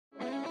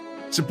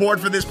Support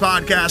for this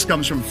podcast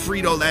comes from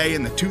Frito-Lay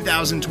and the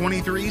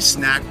 2023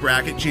 Snack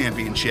Bracket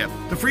Championship.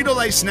 The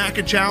Frito-Lay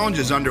Snack Challenge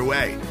is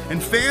underway,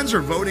 and fans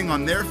are voting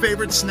on their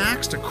favorite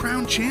snacks to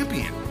crown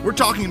champion. We're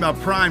talking about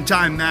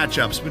prime-time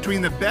matchups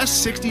between the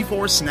best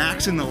 64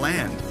 snacks in the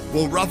land.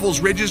 Will Ruffles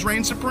Ridges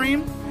reign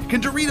supreme?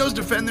 Can Doritos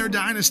defend their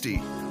dynasty?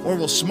 Or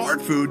will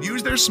Smart Food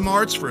use their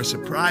smarts for a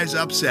surprise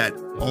upset?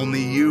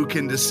 Only you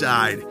can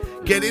decide.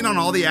 Get in on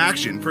all the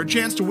action for a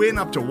chance to win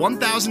up to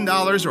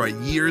 $1,000 or a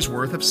year's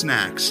worth of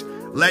snacks.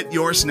 Let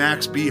your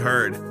snacks be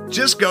heard.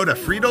 Just go to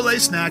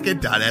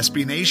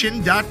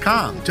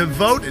fritolaysnacket.sbnation.com to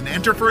vote and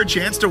enter for a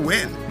chance to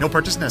win. No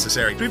purchase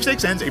necessary.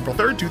 Sweepstakes ends April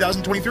 3rd,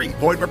 2023.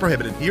 Void where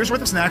prohibited. Year's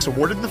worth of snacks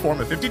awarded in the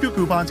form of 52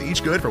 coupons,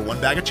 each good for one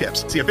bag of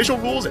chips. See official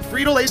rules at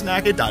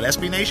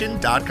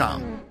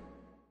fritolaysnacket.sbnation.com.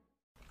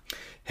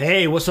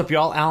 Hey, what's up,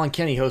 y'all? Allen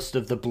Kenney, host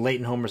of the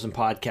Blatant Homerism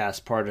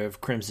podcast, part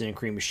of Crimson and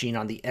Cream Machine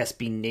on the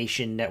SB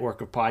Nation network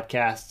of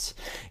podcasts.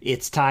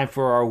 It's time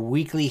for our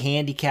weekly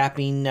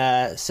handicapping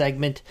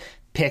segment,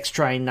 Picks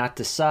Trying Not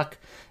to Suck.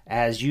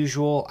 As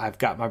usual, I've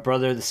got my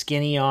brother, the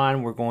Skinny,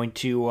 on. We're going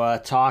to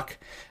talk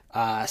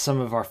some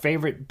of our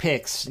favorite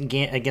picks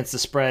against the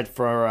spread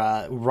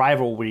for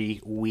rivalry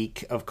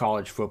week of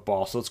college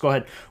football. So let's go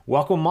ahead.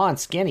 Welcome on,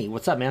 Skinny.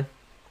 What's up, man?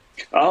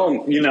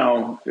 Oh,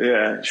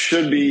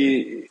 should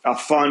be a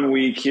fun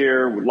week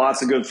here with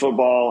lots of good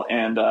football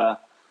and,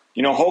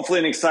 hopefully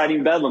an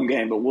exciting Bedlam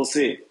game, but we'll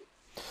see.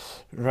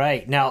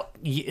 Right. Now,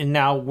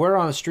 word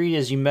on the street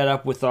is you met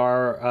up with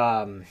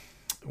our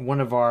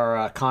one of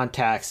our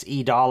contacts,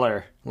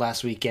 E-Dollar,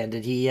 last weekend.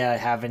 Did he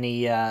have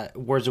any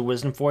words of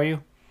wisdom for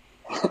you?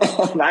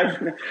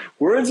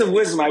 Words of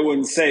wisdom I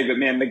wouldn't say, but,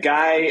 man, the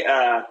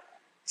guy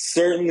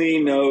certainly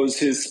knows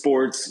his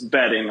sports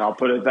betting, I'll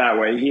put it that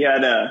way. He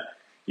had a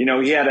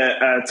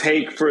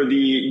take for the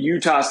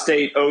Utah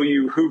State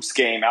OU hoops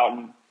game out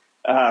in,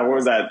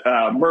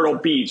 Myrtle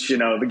Beach,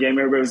 the game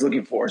everybody was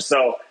looking for.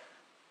 So,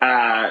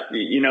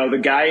 the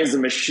guy is a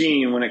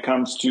machine when it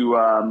comes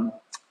to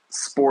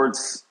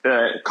sports,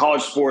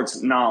 college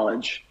sports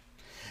knowledge.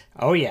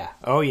 Oh,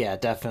 yeah,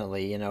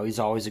 definitely. He's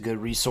always a good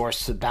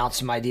resource to bounce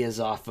some ideas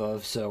off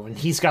of. So, and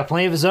he's got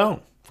plenty of his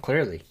own.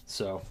 Clearly,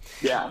 so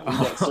yeah,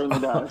 it certainly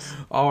does.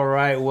 All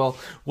right, well,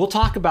 we'll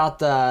talk about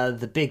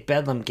the big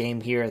Bedlam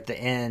game here at the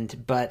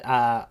end, but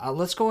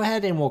let's go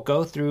ahead and we'll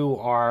go through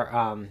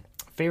our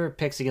favorite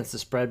picks against the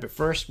spread. But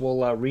first, we'll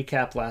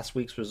recap last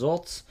week's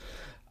results.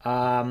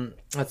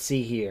 Let's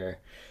see here.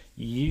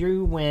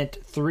 You went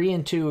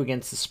 3-2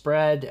 against the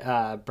spread,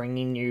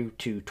 bringing you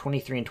to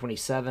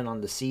 23-27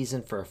 on the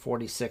season for a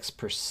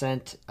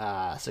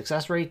 46%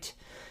 success rate.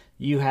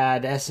 You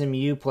had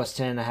SMU plus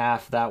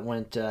 10.5. That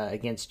went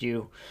against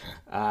you.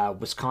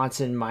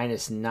 Wisconsin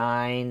minus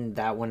 9.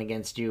 That went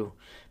against you.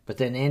 But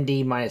then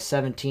Indy minus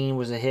 17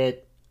 was a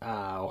hit.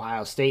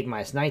 Ohio State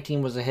minus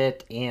 19 was a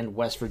hit. And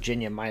West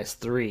Virginia minus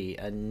 3,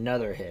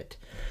 another hit.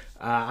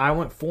 I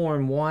went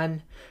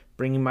 4-1,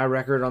 bringing my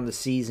record on the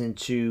season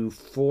to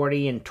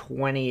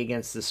 40-20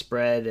 against the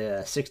spread,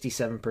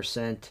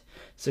 67%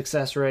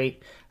 success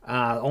rate.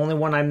 Only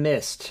one I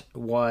missed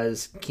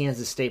was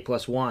Kansas State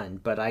plus 1,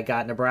 but I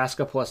got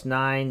Nebraska plus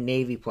 9,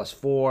 Navy plus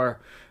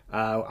 4.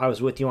 I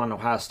was with you on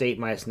Ohio State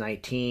minus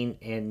 19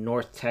 and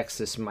North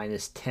Texas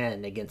minus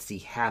 10 against the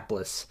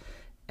hapless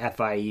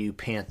FIU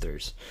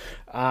Panthers.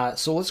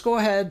 So let's go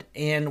ahead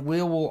and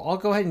I'll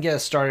go ahead and get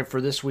us started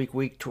for this week,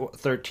 week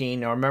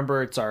 13. Now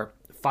remember, it's our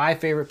 5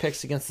 favorite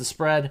picks against the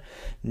spread.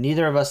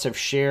 Neither of us have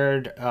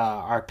shared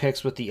our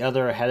picks with the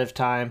other ahead of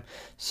time,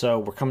 so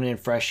we're coming in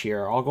fresh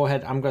here. I'll go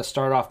ahead. I'm going to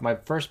start off my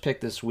first pick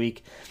this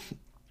week.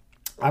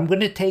 I'm going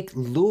to take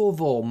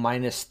Louisville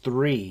minus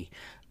 3.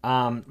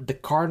 The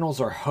Cardinals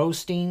are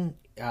hosting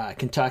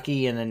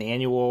Kentucky in an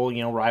annual,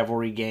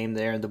 rivalry game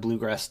there in the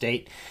Bluegrass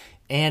State,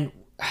 and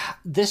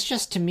this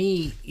just, to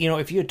me,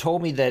 if you had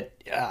told me that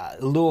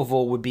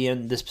Louisville would be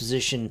in this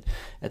position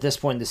at this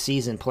point in the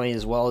season playing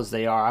as well as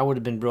they are, I would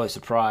have been really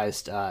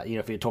surprised. If you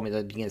had told me that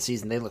at the beginning of the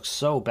season, they look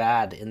so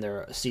bad in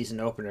their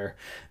season opener.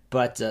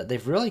 But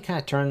they've really kind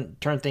of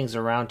turned things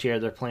around here.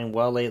 They're playing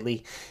well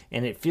lately.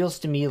 And it feels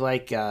to me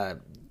like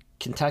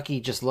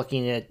Kentucky, just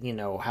looking at,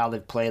 how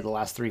they've played the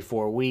last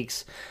 3-4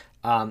 weeks,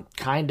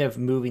 kind of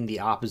moving the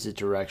opposite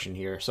direction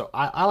here. So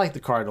I like the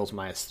Cardinals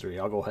minus 3.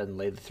 I'll go ahead and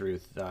lay the 3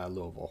 with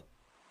Louisville.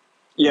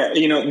 Yeah,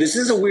 this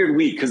is a weird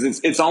week because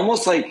it's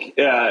almost like,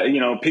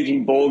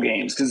 picking bowl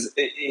games because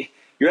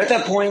you're at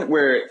that point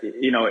where,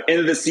 end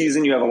of the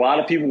season, you have a lot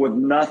of people with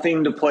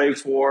nothing to play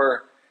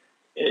for.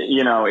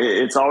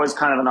 It's always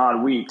kind of an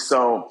odd week.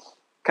 So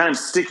kind of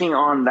sticking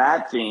on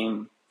that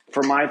theme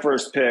for my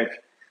first pick,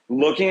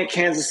 looking at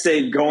Kansas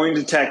State going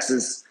to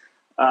Texas.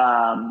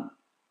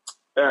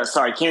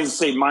 Kansas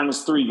State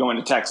minus 3 going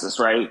to Texas,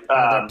 right?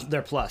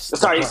 They're plus.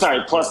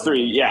 Plus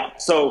 3, yeah.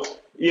 So,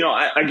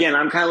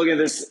 I'm kind of looking at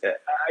this,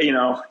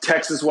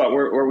 Texas,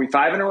 were we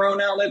 5 in a row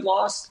now they've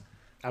lost?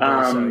 I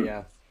believe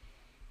so,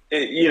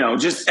 yeah.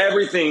 Just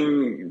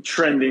everything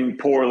trending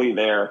poorly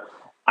there.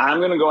 I'm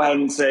going to go ahead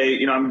and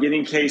say, I'm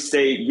getting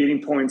K-State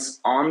getting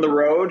points on the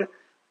road.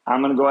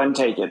 I'm going to go ahead and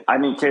take it. I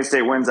think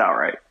K-State wins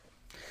outright.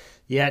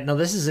 Yeah, no,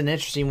 this is an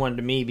interesting one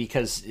to me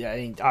because I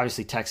mean,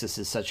 obviously Texas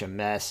is such a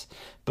mess,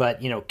 but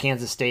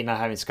Kansas State not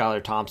having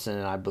Skylar Thompson,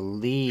 and I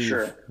believe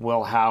Sure.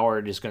 Will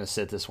Howard is going to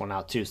sit this one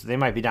out too, so they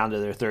might be down to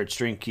their third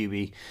string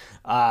QB.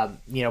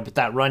 But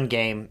that run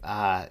game,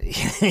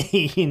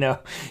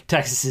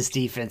 Texas's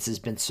defense has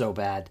been so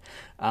bad.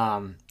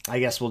 I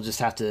guess we'll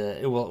just have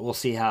to we'll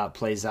see how it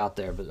plays out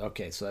there. But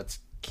okay, so that's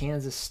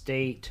Kansas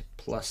State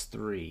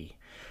 +3.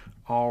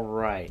 All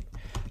right,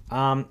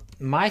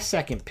 my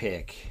second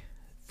pick.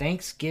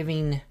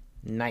 Thanksgiving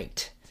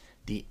night,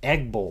 the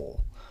Egg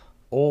Bowl,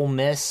 Ole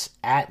Miss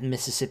at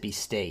Mississippi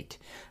State.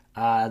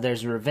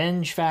 There's a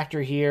revenge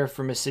factor here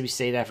for Mississippi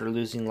State after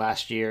losing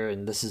last year,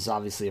 and this is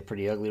obviously a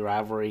pretty ugly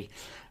rivalry.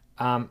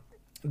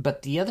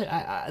 But the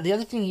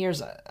other thing here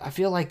is I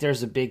feel like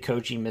there's a big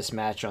coaching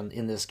mismatch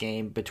in this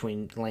game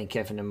between Lane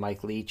Kiffin and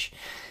Mike Leach.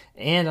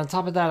 And on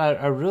top of that,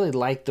 I really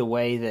like the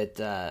way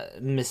that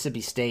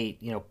Mississippi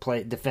State,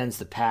 defends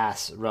the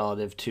pass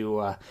relative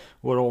to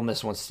what Ole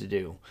Miss wants to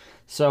do.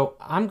 So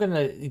I'm going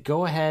to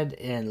go ahead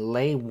and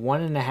lay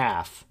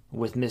 1.5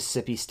 with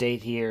Mississippi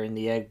State here in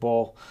the Egg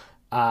Bowl.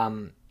 I'll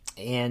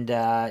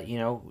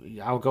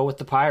go with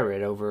the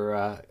Pirate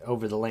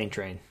over the Lane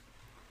train.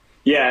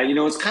 Yeah,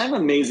 it's kind of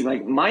amazing.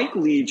 Like Mike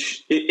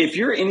Leach, if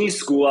you're any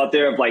school out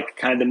there of like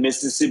kind of the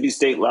Mississippi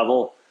State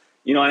level,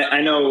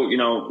 I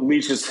know,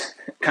 Leach is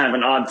kind of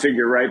an odd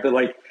figure, right? But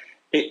like,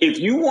 if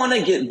you want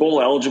to get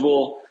bowl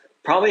eligible,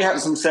 probably have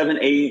some 7,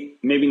 8,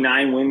 maybe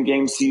 9 win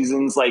game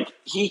seasons. Like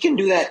he can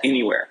do that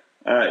anywhere.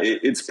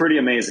 It's pretty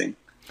amazing.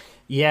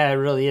 Yeah, it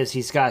really is.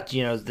 He's got,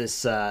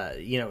 this,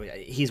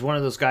 he's one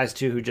of those guys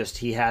too, who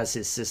he has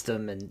his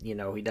system and, he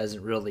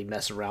doesn't really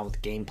mess around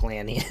with game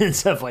planning and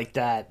stuff like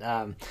that.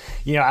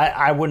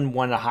 I wouldn't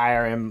want to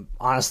hire him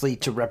honestly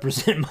to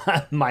represent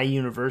my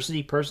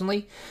university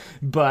personally,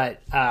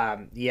 but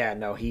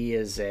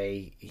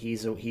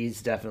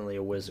he's definitely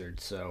a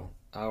wizard. So,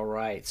 all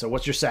right. So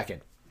what's your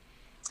second?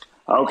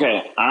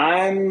 Okay.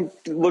 I'm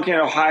looking at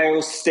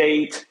Ohio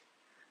State.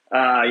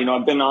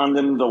 I've been on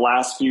them the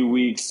last few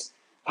weeks.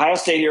 Ohio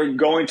State here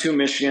going to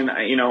Michigan.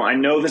 I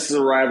know this is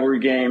a rivalry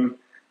game.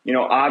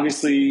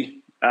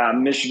 Obviously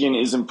Michigan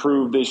is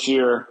improved this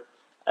year.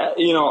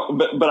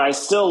 But I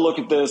still look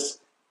at this.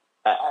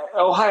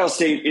 Ohio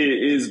State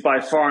is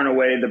by far and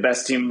away the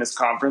best team in this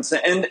conference.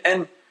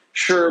 And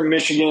sure,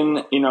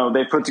 Michigan,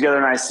 they put together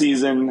a nice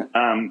season.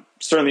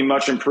 Certainly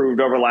much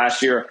improved over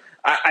last year.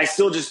 I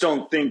still just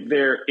don't think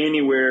they're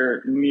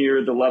anywhere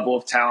near the level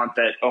of talent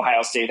that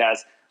Ohio State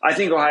has. I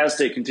think Ohio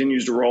State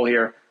continues to roll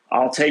here.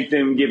 I'll take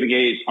them, give a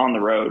gate on the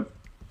road.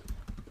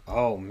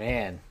 Oh,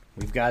 man.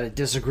 We've got a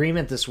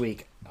disagreement this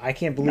week. I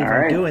can't believe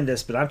I'm doing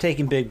this, but I'm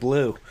taking Big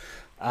Blue.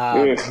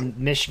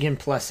 Michigan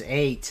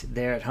 +8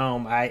 there at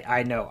home.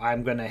 I know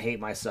I'm going to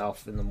hate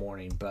myself in the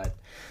morning, but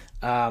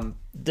I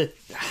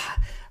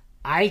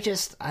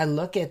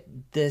look at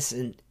this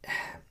and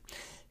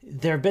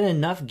there have been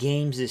enough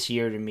games this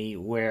year to me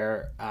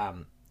where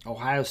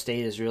Ohio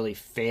State has really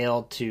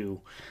failed to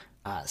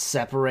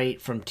separate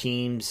from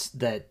teams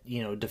that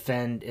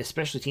defend,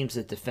 especially teams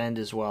that defend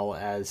as well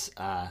as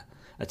a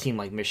team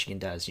like Michigan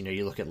does.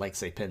 You look at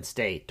say Penn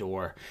State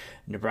or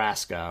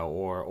Nebraska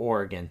or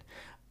Oregon.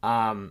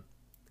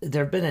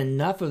 There have been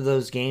enough of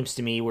those games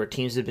to me where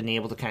teams have been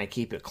able to kind of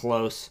keep it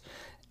close,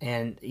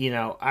 and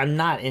I'm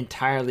not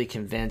entirely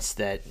convinced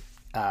that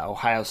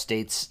Ohio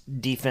State's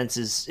defense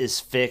is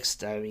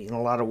fixed. I mean, in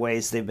a lot of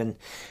ways, they've been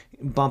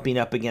bumping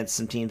up against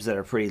some teams that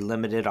are pretty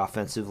limited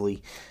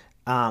offensively.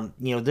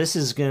 This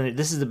is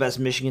the best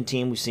Michigan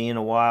team we've seen in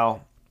a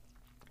while,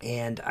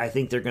 and I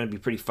think they're going to be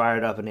pretty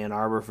fired up in Ann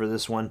Arbor for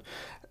this one.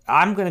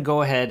 I'm going to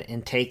go ahead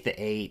and take the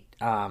 8,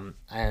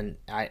 and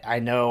I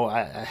know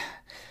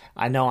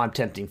I'm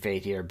tempting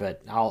fate here,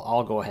 but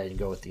I'll go ahead and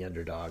go with the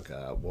underdog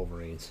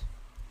Wolverines.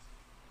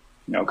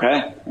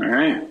 Okay,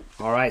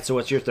 all right. So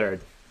what's your third?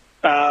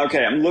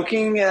 Okay, I'm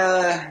looking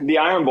at the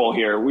Iron Bowl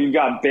here. We've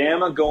got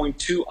Bama going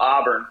to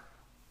Auburn.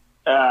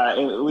 At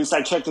least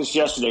I checked this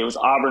yesterday. It was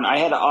Auburn. I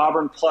had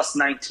Auburn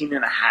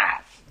 +19.5.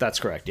 That's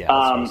correct. Yeah.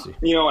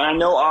 I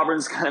know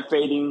Auburn's kind of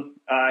fading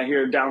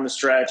here down the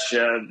stretch.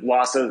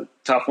 Lost a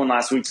tough one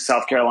last week to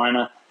South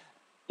Carolina.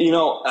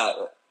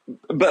 But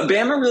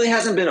Bama really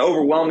hasn't been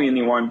overwhelming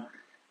anyone.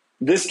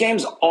 This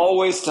game's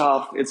always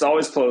tough. It's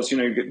always close.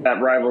 You get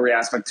that rivalry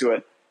aspect to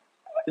it.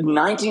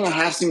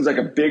 19.5 seems like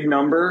a big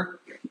number,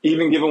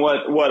 even given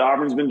what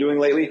Auburn's been doing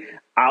lately.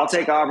 I'll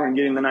take Auburn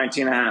getting the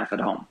 19.5 at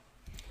home.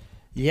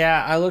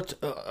 Yeah, I looked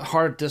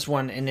hard at this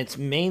one, and it's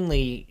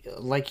mainly,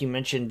 like you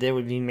mentioned, there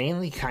would be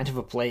mainly kind of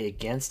a play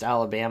against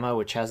Alabama,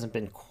 which hasn't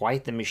been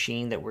quite the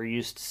machine that we're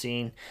used to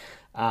seeing.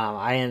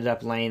 I ended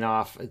up laying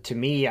off. To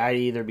me, I'd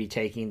either be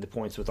taking the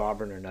points with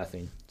Auburn or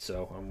nothing,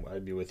 so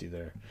I'd be with you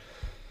there.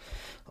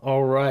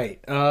 All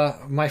right,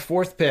 my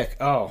fourth pick.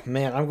 Oh,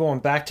 man, I'm going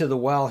back to the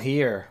well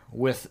here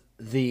with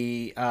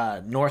the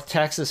North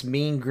Texas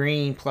Mean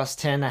Green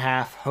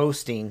 +10.5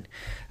 hosting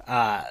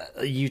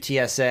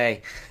UTSA.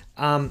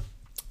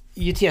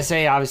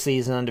 UTSA obviously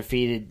is an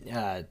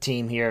undefeated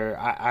team here.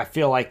 I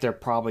feel like they're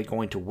probably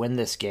going to win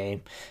this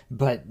game,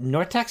 but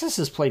North Texas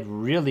has played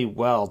really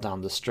well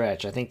down the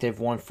stretch. I think they've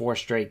won 4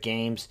 straight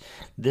games.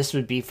 This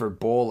would be for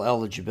bowl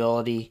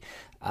eligibility,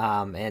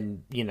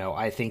 and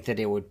I think that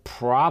it would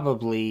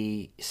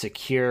probably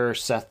secure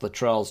Seth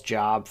Luttrell's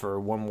job for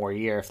one more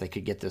year if they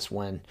could get this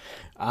win.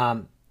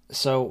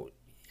 So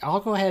I'll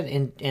go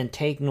ahead and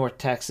take North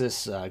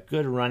Texas.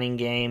 Good running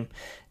game.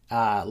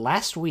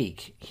 Last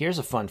week, here's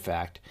a fun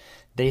fact.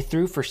 They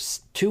threw for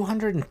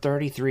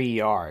 233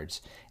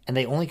 yards, and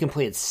they only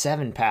completed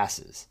 7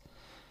 passes.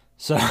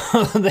 So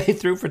they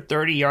threw for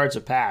 30 yards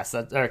a pass,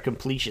 or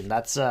completion.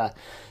 That's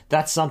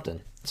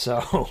something.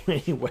 So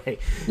anyway,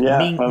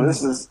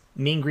 this is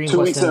Mean Green 2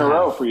 weeks in a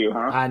row half. for you, huh?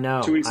 I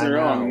know. 2 weeks in a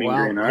row on Mean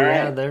Green. All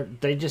right. Yeah,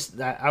 they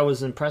just. I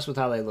was impressed with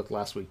how they looked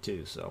last week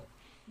too. So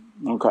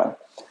okay.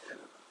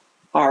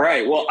 All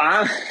right. Well,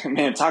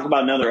 talk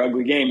about another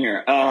ugly game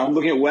here. I'm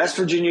looking at West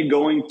Virginia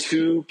going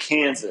to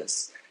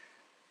Kansas.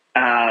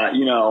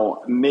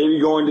 Maybe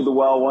going to the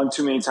well one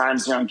too many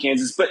times here on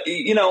Kansas. But,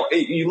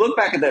 you look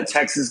back at that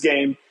Texas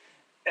game,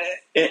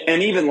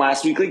 and even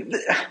last week,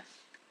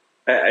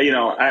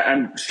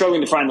 I'm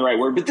struggling to find the right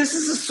word, but this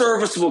is a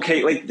serviceable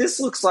case. Like, this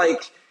looks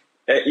like,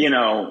 this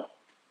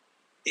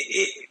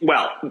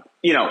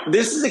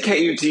is a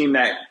KU team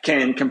that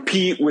can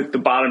compete with the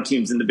bottom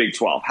teams in the Big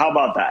 12. How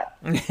about that?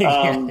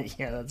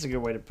 Yeah, that's a good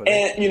way to put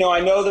it. And,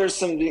 I know there's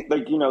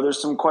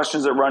some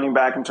questions at running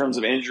back in terms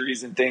of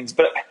injuries and things,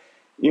 but,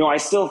 I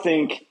still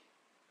think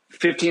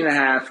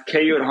 15.5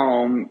 KU at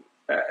home,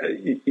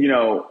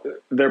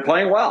 they're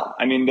playing well.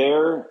 I mean,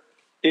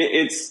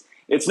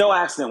 it's no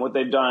accident what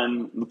they've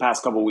done the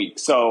past couple of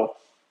weeks. So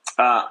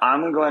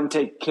I'm going to go ahead and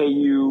take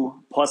KU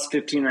plus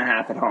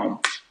 15.5 at home.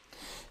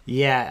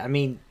 Yeah, I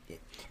mean,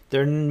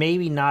 they're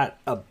maybe not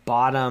a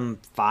bottom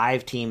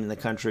 5 team in the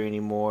country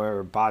anymore,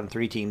 or bottom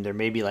 3 team. They're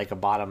maybe like a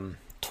bottom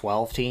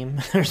 12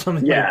 team or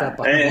something like that.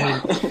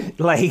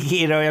 But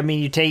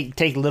you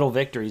take little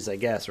victories, I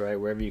guess, right,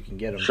 wherever you can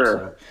get them.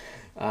 Sure.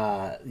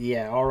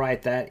 So, all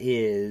right, that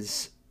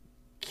is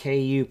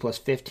KU plus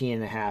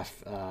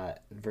 15.5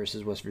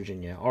 versus West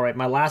Virginia. All right,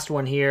 my last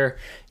one here,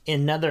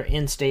 another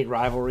in-state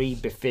rivalry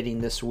befitting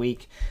this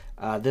week.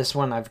 This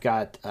one I've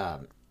got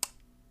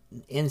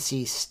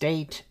NC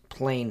State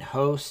playing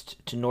host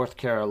to North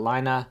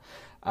Carolina.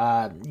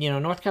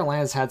 North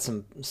Carolina's had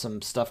some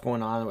stuff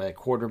going on with a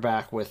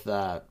quarterback with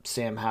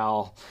Sam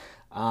Howell.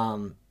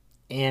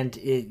 And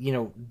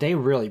they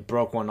really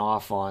broke one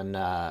off on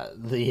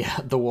the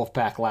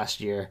Wolfpack last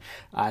year.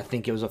 I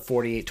think it was a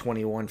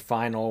 48-21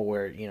 final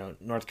where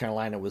North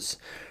Carolina was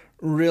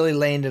really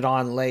laying it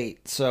on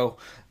late. So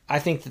I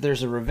think that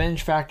there's a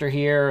revenge factor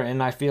here,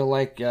 and I feel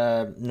like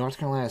North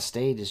Carolina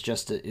State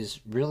is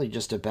really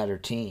just a better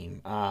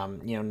team.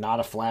 Not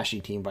a flashy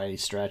team by any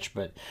stretch,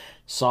 but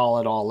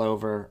solid all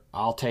over.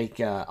 I'll take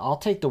the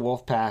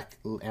Wolfpack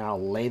and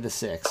I'll lay the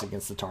 6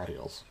 against the Tar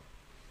Heels.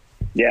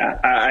 Yeah,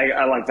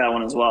 I like that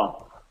one as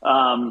well.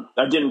 I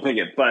didn't pick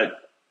it,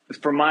 but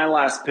for my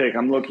last pick,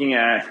 I'm looking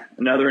at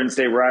another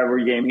in-state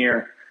rivalry game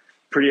here.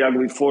 Pretty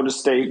ugly. Florida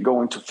State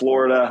going to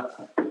Florida.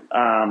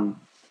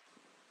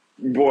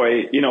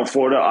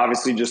 Florida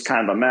obviously just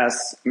kind of a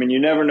mess. I mean, you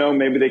never know.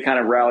 Maybe they kind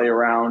of rally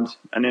around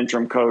an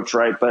interim coach,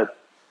 right? But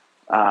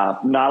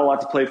not a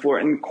lot to play for.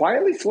 And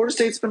quietly, Florida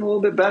State's been a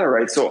little bit better,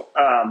 right? So,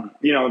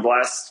 the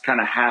last kind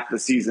of half of the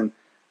season,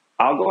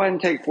 I'll go ahead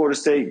and take Florida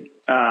State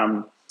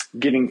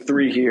getting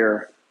 3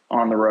 here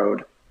on the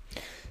road.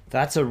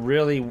 That's a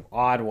really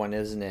odd one,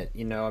 isn't it?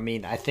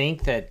 I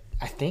think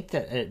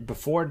that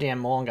before Dan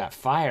Mullen got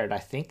fired, I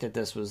think that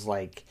this was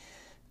like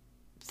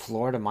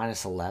Florida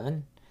minus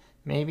 11,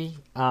 maybe.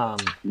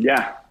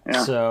 Yeah.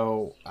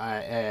 So,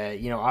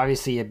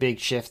 obviously a big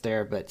shift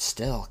there, but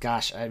still,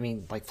 gosh, I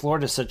mean, like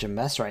Florida's such a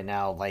mess right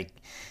now. Like,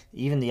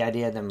 even the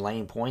idea of them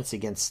laying points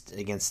against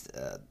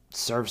a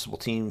serviceable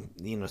team,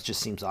 it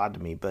just seems odd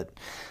to me. But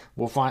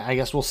we'll find. I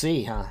guess we'll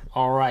see, huh?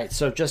 All right.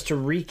 So just to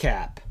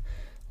recap,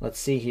 let's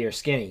see here,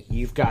 Skinny.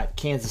 You've got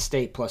Kansas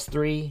State plus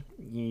 3.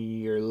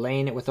 You're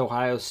laying it with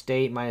Ohio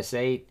State minus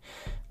 8.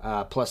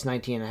 Plus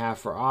 19.5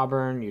 for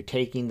Auburn. You're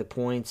taking the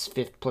points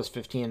plus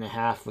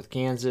 15.5 with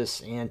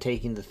Kansas, and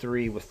taking the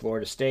 3 with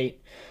Florida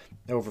State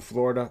over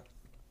Florida.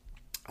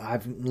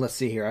 Let's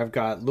see here. I've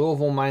got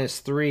Louisville minus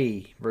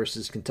 3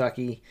 versus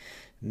Kentucky.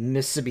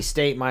 Mississippi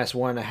State minus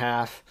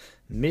 1.5.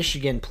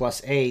 Michigan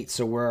plus 8.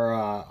 So we're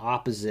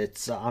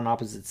opposites on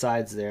opposite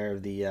sides there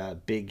of the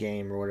big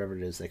game or whatever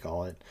it is they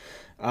call it.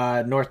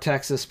 North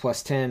Texas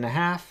plus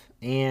 10.5,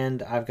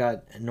 and I've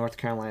got North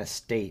Carolina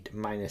State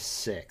minus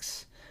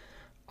 6.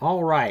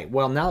 All right.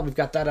 Well, now that we've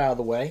got that out of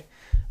the way,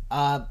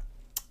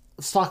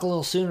 let's talk a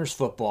little Sooners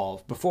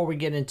football. Before we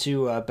get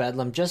into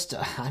Bedlam, just,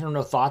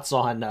 thoughts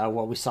on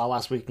what we saw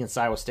last week against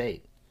Iowa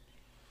State.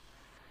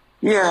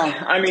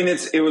 Yeah, I mean,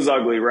 it was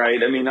ugly,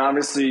 right? I mean,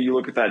 obviously, you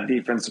look at that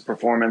defensive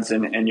performance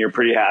and you're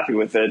pretty happy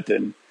with it.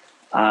 And,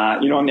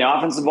 on the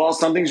offensive ball,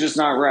 something's just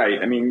not right.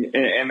 I mean,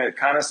 and it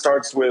kind of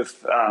starts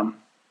with,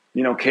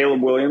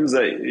 Caleb Williams.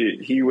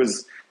 He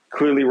was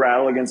clearly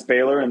rattle against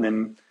Baylor, and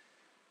then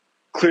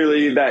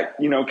clearly that,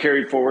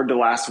 carried forward to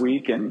last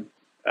week. And,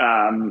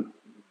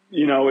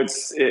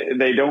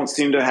 they don't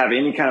seem to have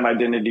any kind of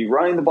identity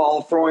running the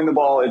ball, throwing the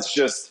ball. It's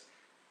just,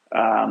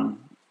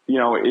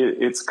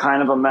 it's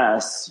kind of a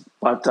mess.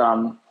 But,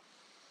 at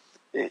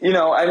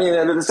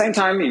the same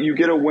time, you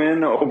get a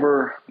win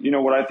over,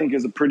 what I think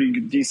is a pretty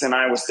decent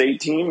Iowa State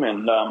team.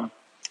 And, I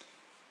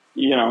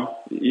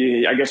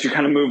guess you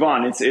kind of move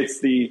on. It's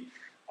the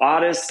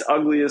oddest,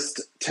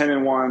 ugliest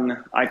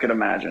 10-1 I could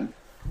imagine.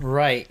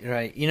 Right.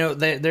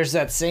 There's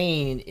that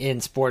saying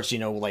in sports,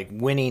 like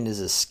winning is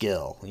a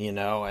skill, and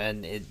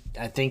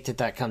I think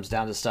that comes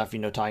down to stuff,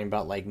 talking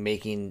about like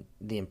making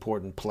the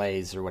important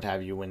plays or what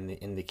have you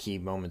in the key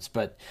moments.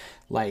 But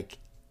like,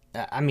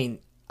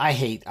 I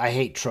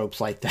hate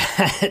tropes like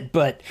that.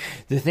 But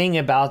the thing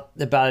about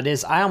it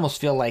is, I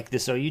almost feel like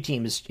this OU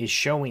team is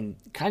showing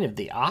kind of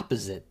the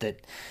opposite.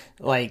 That,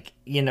 like,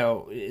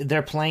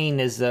 they're playing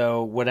as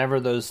though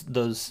whatever those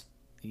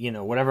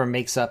whatever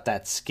makes up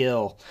that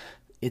skill,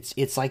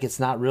 it's like it's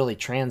not really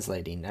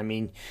translating. I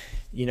mean,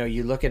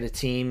 you look at a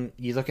team,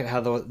 you look at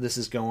how this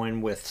is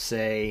going with,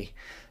 say,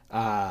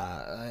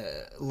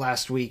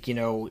 last week.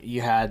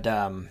 You had.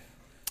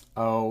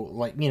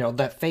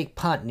 That fake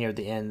punt near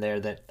the end there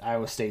that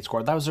Iowa State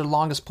scored. That was their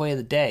longest play of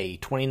the day,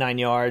 29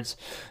 yards.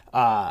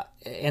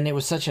 And it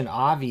was such an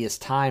obvious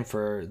time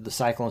for the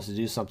Cyclones to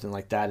do something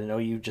like that, and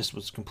OU just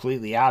was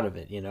completely out of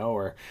it,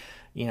 or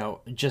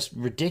just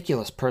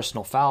ridiculous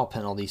personal foul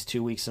penalties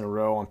 2 weeks in a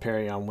row on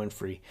Perry, on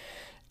Winfrey.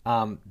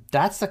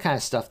 That's the kind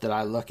of stuff that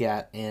I look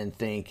at and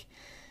think,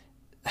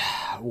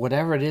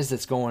 whatever it is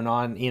that's going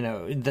on,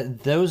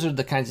 those are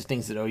the kinds of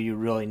things that OU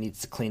really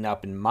needs to clean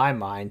up, in my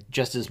mind,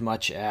 just as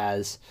much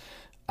as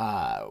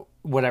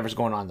whatever's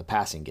going on in the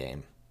passing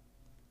game.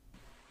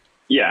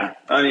 Yeah,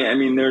 I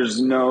mean,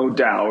 there's no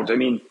doubt.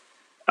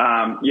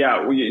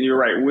 You're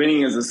right.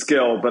 Winning is a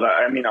skill, but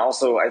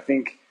also I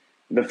think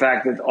the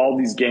fact that all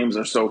these games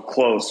are so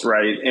close,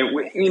 right? And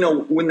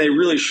when they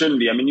really shouldn't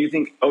be. You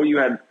think OU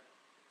had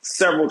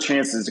several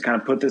chances to kind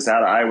of put this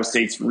out of Iowa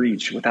State's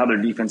reach with how their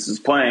defense is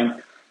playing.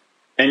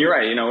 And you're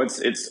right,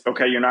 it's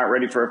okay. You're not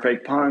ready for a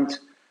fake punt,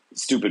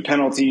 stupid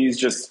penalties,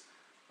 just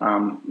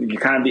you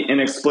kind of be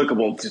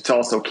inexplicable to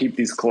also keep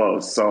these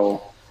close.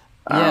 So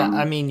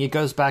it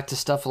goes back to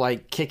stuff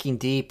like kicking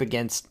deep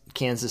against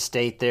Kansas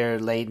State there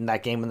late in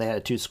that game when they had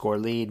a 2-score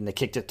lead, and they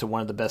kicked it to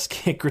one of the best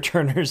kick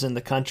returners in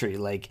the country.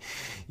 Like,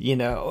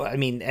 and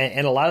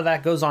a lot of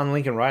that goes on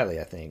Lincoln Riley,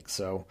 I think.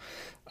 So,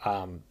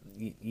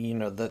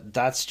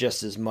 that's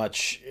just as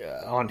much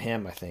on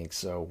him, I think.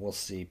 So we'll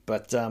see.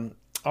 But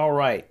all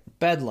right,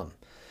 Bedlam.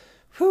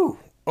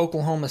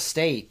 Oklahoma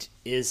State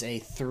is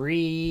a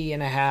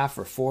 3.5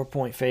 or 4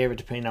 point favorite,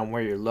 depending on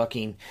where you're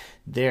looking.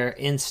 They're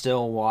in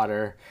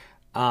Stillwater.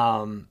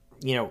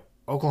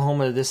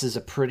 Oklahoma, this is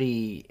a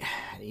pretty,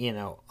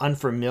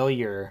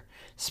 unfamiliar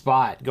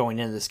spot going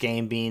into this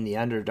game, being the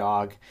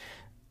underdog.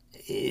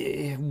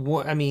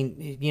 What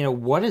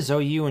does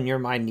OU in your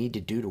mind need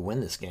to do to win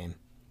this game?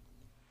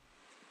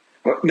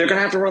 Well, they're going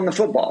to have to run the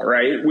football,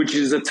 right? Which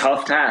is a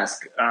tough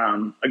task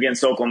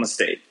against Oklahoma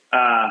State.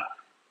 I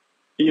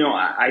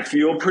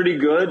feel pretty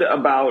good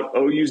about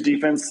OU's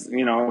defense,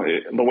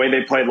 the way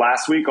they played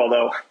last week,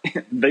 although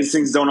these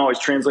things don't always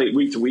translate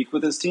week to week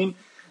with this team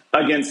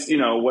against,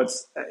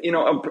 what's,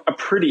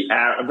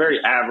 a very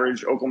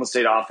average Oklahoma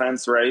State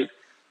offense, right?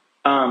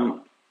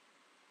 To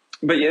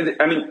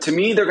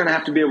me, they're going to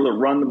have to be able to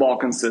run the ball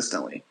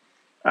consistently.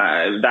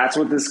 That's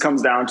what this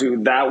comes down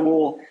to. That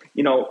will,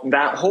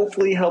 that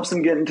hopefully helps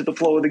them get into the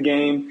flow of the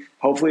game.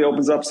 Hopefully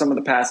opens up some of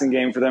the passing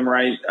game for them,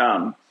 right?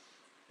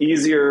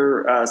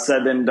 Easier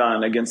said than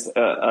done against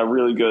a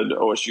really good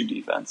OSU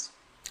defense.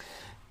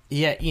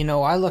 Yeah,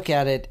 I look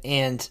at it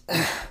and,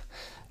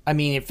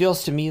 it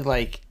feels to me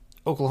like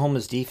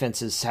Oklahoma's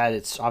defense has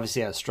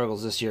obviously had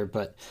struggles this year,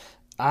 but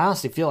I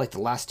honestly feel like the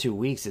last 2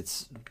 weeks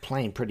it's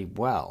playing pretty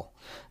well.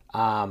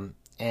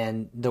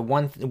 And the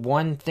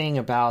one thing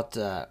about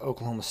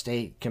Oklahoma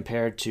State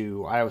compared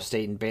to Iowa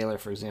State and Baylor,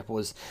 for example,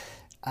 is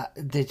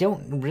they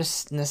don't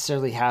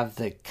necessarily have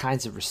the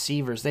kinds of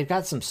receivers. They've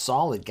got some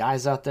solid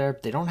guys out there.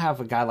 They don't have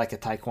a guy like a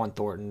Tyquan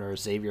Thornton or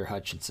Xavier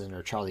Hutchinson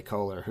or Charlie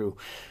Kohler who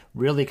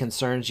really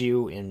concerns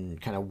you in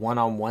kind of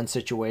one-on-one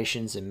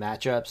situations and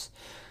matchups.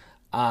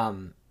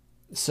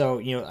 So,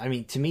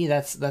 to me,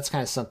 that's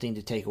kind of something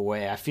to take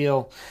away.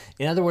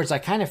 In other words, I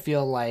kind of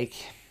feel like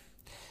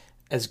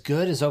as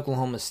good as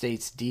Oklahoma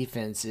State's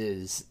defense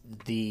is,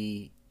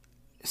 the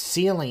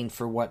ceiling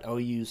for what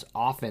OU's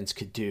offense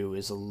could do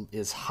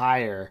is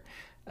higher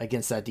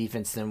against that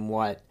defense than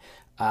what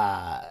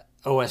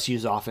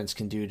OSU's offense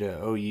can do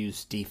to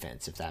OU's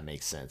defense, if that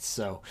makes sense.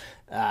 So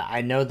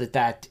I know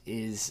that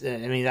is,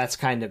 that's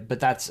kind of, but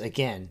that's,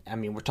 again,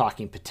 we're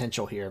talking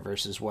potential here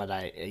versus what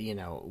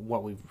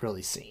we've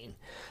really seen.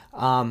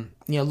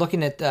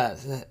 Looking at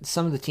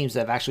some of the teams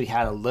that have actually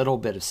had a little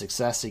bit of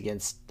success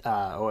against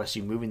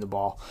OSU moving the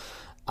ball,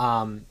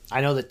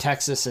 I know that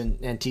Texas and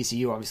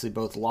TCU obviously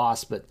both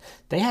lost, but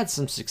they had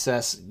some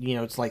success.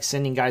 It's like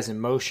sending guys in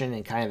motion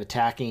and kind of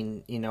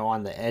attacking,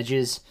 on the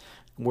edges,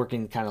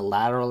 working kind of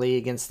laterally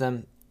against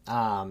them,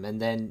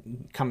 and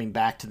then coming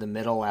back to the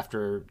middle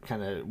after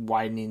kind of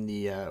widening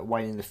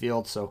the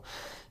field. So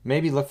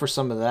maybe look for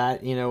some of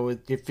that.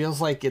 It feels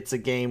like it's a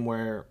game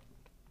where,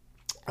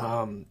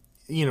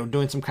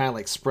 doing some kind of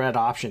like spread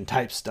option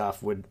type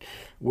stuff would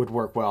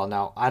work well.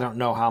 Now, I don't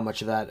know how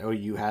much of that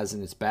OU has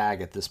in its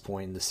bag at this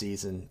point in the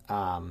season.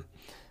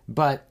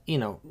 But,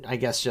 I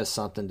guess just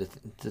something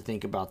to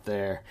think about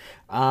there.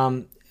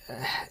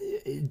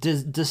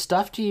 Does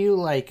stuff to you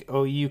like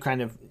OU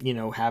kind of,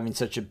 having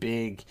such a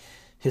big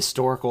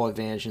historical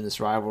advantage in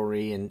this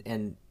rivalry?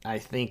 And I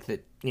think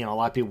that, a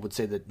lot of people would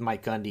say that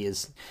Mike Gundy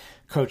is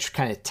coached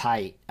kind of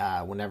tight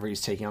whenever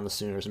he's taking on the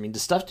Sooners. I mean,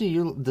 does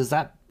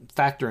that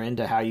factor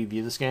into how you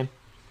view this game?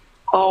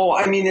 Oh,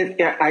 I mean,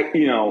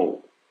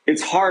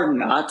 it's hard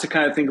not to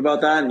kind of think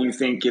about that. And you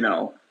think,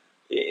 maybe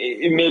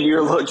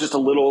you're just a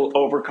little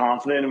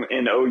overconfident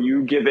in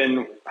OU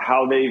given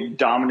how they've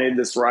dominated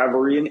this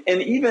rivalry.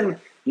 And even,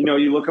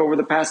 you look over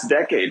the past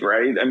decade,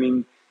 right? I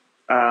mean,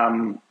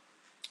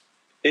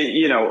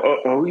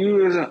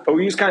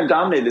 OU's kind of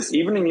dominated this,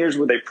 even in years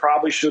where they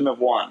probably shouldn't have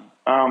won.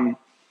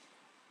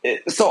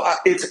 So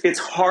it's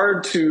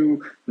hard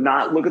to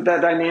not look at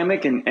that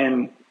dynamic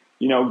and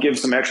give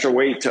some extra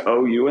weight to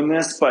OU in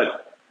this.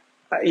 But,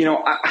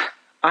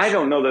 I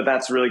don't know that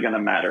that's really going to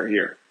matter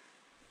here.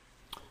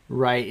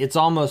 Right. It's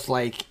almost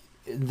like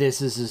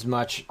this is as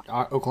much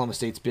Oklahoma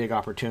State's big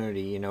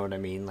opportunity, you know what I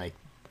mean? Like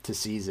to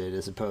seize it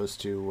as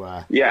opposed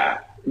to.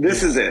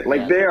 This is it.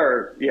 Like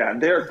they're,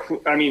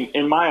 I mean,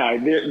 in my eye,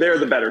 they're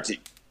the better team.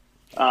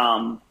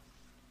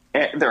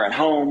 They're at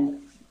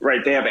home, right?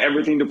 They have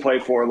everything to play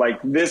for. Like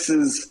this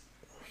is,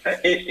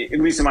 at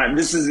least in my mind,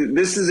 this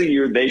is a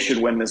year they should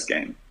win this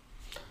game.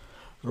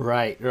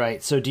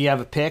 Right. So do you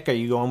have a pick? Are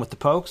you going with the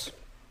Pokes?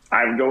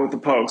 I would go with the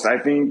Pokes. I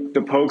think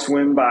the Pokes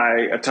win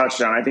by a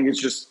touchdown. I think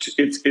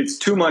it's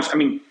too much. I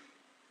mean,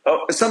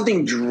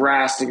 something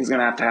drastic is going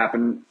to have to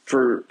happen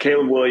for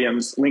Caleb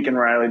Williams, Lincoln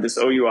Riley, this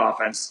OU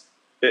offense,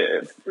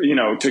 to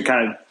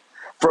kind of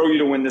throw you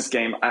to win this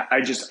game.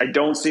 I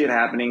don't see it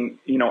happening.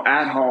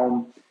 At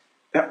home,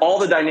 all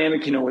the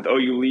dynamic, with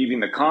OU leaving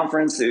the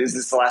conference. Is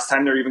this the last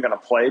time they're even going to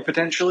play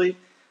potentially?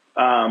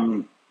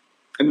 And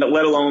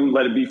let alone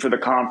let it be for the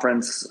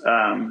conference,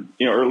 or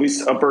at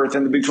least a berth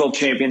in the Big 12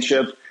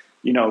 championship,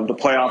 the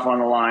playoff on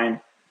the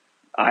line.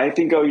 I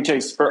think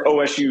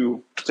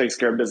OSU takes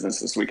care of business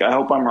this week. I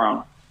hope I'm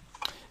wrong.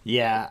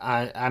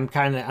 Yeah, I'm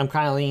kind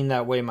of leaning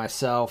that way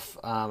myself.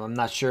 I'm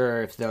not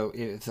sure if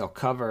they'll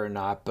cover or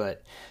not,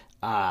 but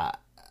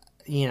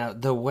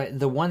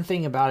the one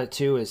thing about it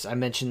too is I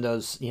mentioned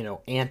those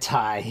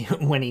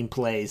anti-winning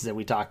plays that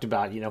we talked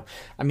about.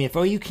 I mean, if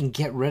OU can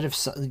get rid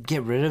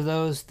of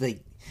those,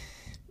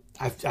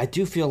 I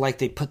do feel like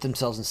they put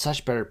themselves in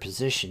such better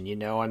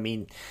position. I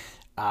mean,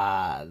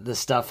 the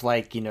stuff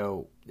like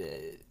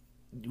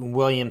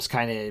Williams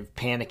kind of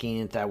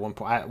panicking at that one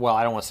point. I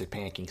don't want to say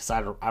panicking because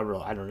I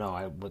don't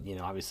know.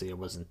 Obviously it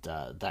wasn't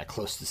that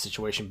close to the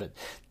situation, but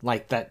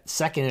like that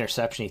second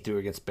interception he threw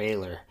against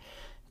Baylor,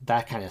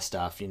 that kind of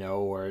stuff,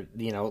 or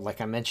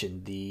like I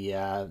mentioned, the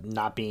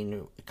not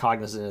being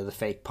cognizant of the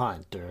fake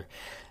punt, or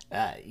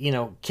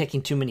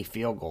kicking too many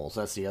field goals.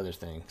 That's the other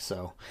thing.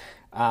 So,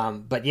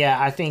 but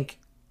yeah, I think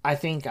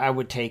I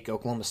would take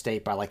Oklahoma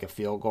State by like a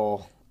field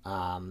goal,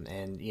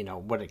 and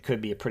what it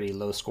could be a pretty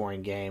low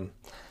scoring game.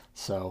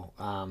 So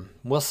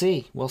we'll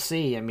see.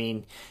 I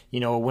mean,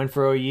 a win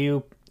for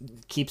OU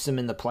keeps them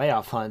in the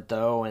playoff hunt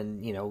though,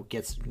 and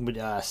gets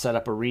set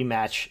up a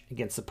rematch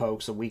against the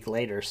Pokes a week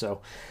later.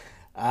 So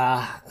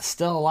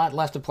still a lot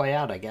left to play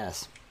out, I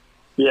guess.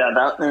 Yeah,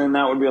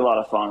 that would be a lot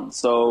of fun.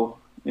 So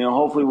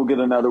hopefully we'll get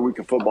another week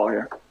of football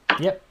here.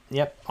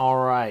 Yep. All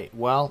right.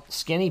 Well,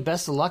 Skinny,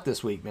 best of luck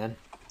this week, man.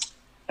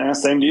 Yeah,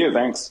 same to you.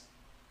 Thanks.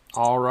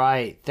 All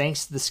right.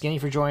 Thanks to the Skinny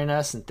for joining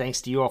us, and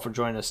thanks to you all for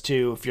joining us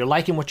too. If you're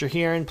liking what you're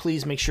hearing,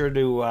 please make sure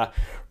to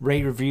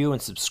rate, review,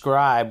 and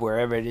subscribe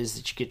wherever it is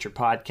that you get your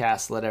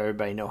podcasts. Let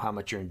everybody know how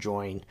much you're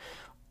enjoying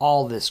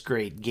all this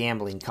great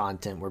gambling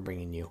content we're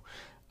bringing you.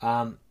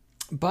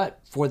 But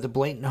for the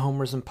Blatant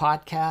Homerism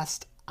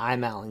podcast,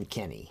 I'm Allen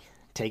Kenney.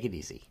 Take it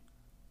easy.